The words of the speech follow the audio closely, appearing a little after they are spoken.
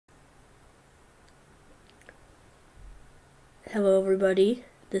Hello everybody,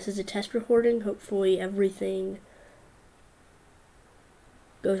 this is a test recording. Hopefully everything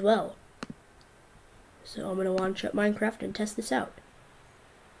goes well. So I'm going to launch up Minecraft and test this out.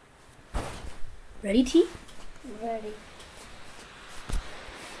 Ready, T? Ready.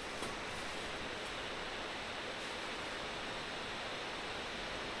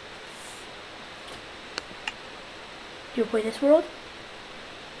 Do you play this world?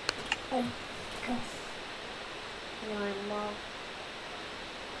 I guess. Normal.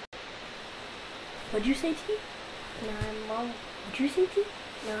 What'd you say, T? Normal. What'd you say, T?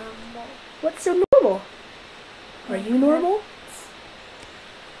 Normal. What's so normal? Are you normal?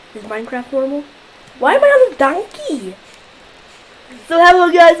 Is Minecraft normal? Why am I on a donkey? So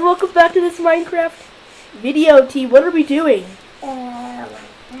hello guys, welcome back to this Minecraft video, T. What are we doing?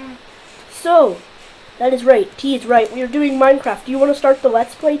 So, that is right, T is right. We are doing Minecraft. Do you want to start the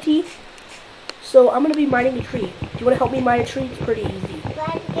Let's Play, T? So, I'm going to be mining a tree. Do you want to help me mine a tree? It's pretty easy.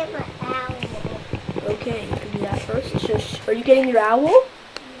 Let me get my owl. Okay, you can do that first. So, are you getting your owl?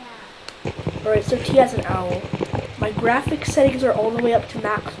 Yeah. Alright, so T has an owl. My graphics settings are all the way up to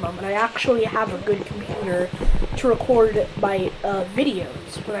maximum, and I actually have a good computer to record my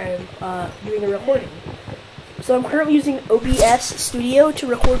videos when I'm doing a recording. So I'm currently using OBS Studio to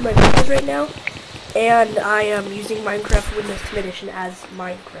record my videos right now, and I am using Minecraft Windows 10 Edition as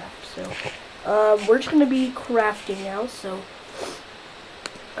Minecraft. So we're just going to be crafting now, so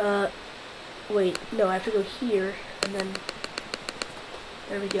wait, no, I have to go here, and then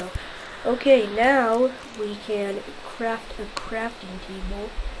there we go. Okay, now we can craft a crafting table.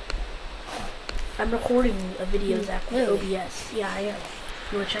 I'm recording a video, Zach, with OBS. Yeah, I am.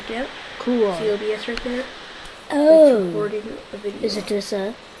 You want to check it out? Cool. See OBS right there? Oh. It's recording a video. Is it this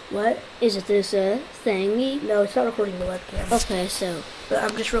What? Is it this thingy? No, it's not recording the webcam. Okay, so. But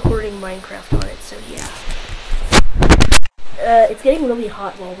I'm just recording Minecraft on it, so yeah. It's getting really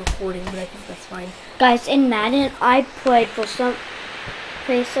hot while recording, but I think that's fine. Guys, in Madden, I played for some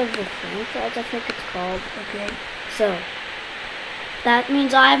Face of the Franchise, I think it's called. Okay. So, that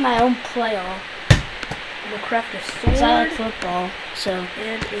means I have my own player. I'm gonna craft a sword. 'Cause I like football, so.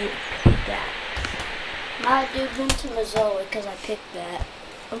 And a pickaxe. I do Vince Mazzoli because I picked that.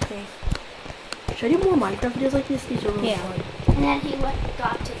 Okay. Should I do more Minecraft videos like this? These are really fun. And then he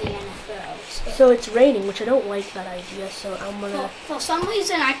got to the NFL. So it's raining, which I don't like that idea, so I'm gonna... For some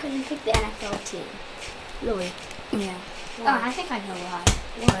reason, I couldn't pick the NFL team. Really? Yeah. Why? Oh, I think I know why.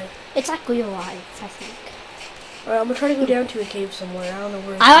 Why? It's like real life, I think. Alright, I'm gonna try to go down to a cave somewhere. I don't know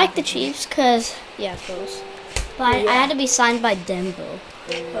where. I like the Chiefs because, yeah, of course. But Yeah. I had to be signed by Denver,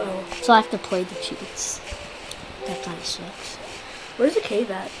 Oh. so I have to play the Chiefs. That kind of sucks. Where's the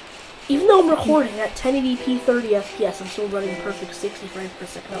cave at? Even though I'm recording at 1080p 30 FPS, I'm still running perfect 60 frames per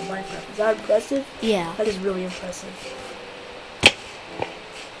second on Minecraft. Is that impressive? Yeah. That is really impressive.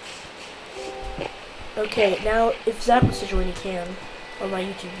 Okay, now if Zach wants to join, he can on my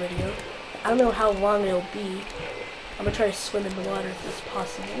YouTube video. I don't know how long it'll be. I'm gonna try to swim in the water if it's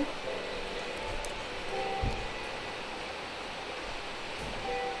possible.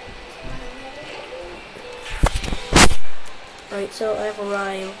 Alright, so I have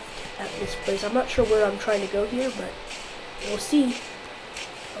arrived at this place. I'm not sure where I'm trying to go here, but we'll see.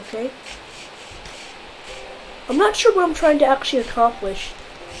 Okay? I'm not sure what I'm trying to actually accomplish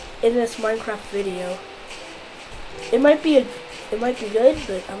in this Minecraft video. It might be good,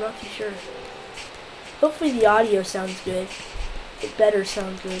 but I'm not too sure. Hopefully the audio sounds good. It better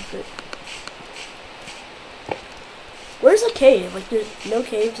sound good, but where's the cave? Like, there's no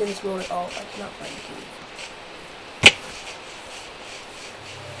caves in this world at all. I cannot find a cave.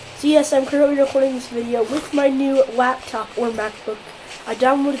 So yes, I'm currently recording this video with my new laptop or MacBook. I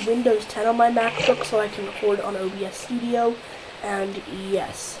downloaded Windows 10 on my MacBook so I can record on OBS Studio, and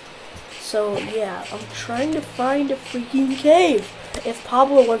yes. So yeah, I'm trying to find a freaking cave. If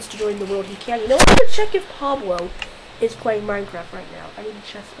Pablo wants to join the world, he can. You know, I'm gonna check if Pablo is playing Minecraft right now. I need to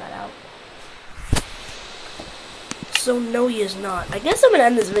check that out. So no, he is not. I guess I'm gonna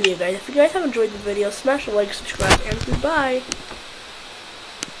end this video, guys. If you guys have enjoyed the video, smash a like, subscribe, and goodbye.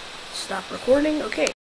 Stop recording. Okay.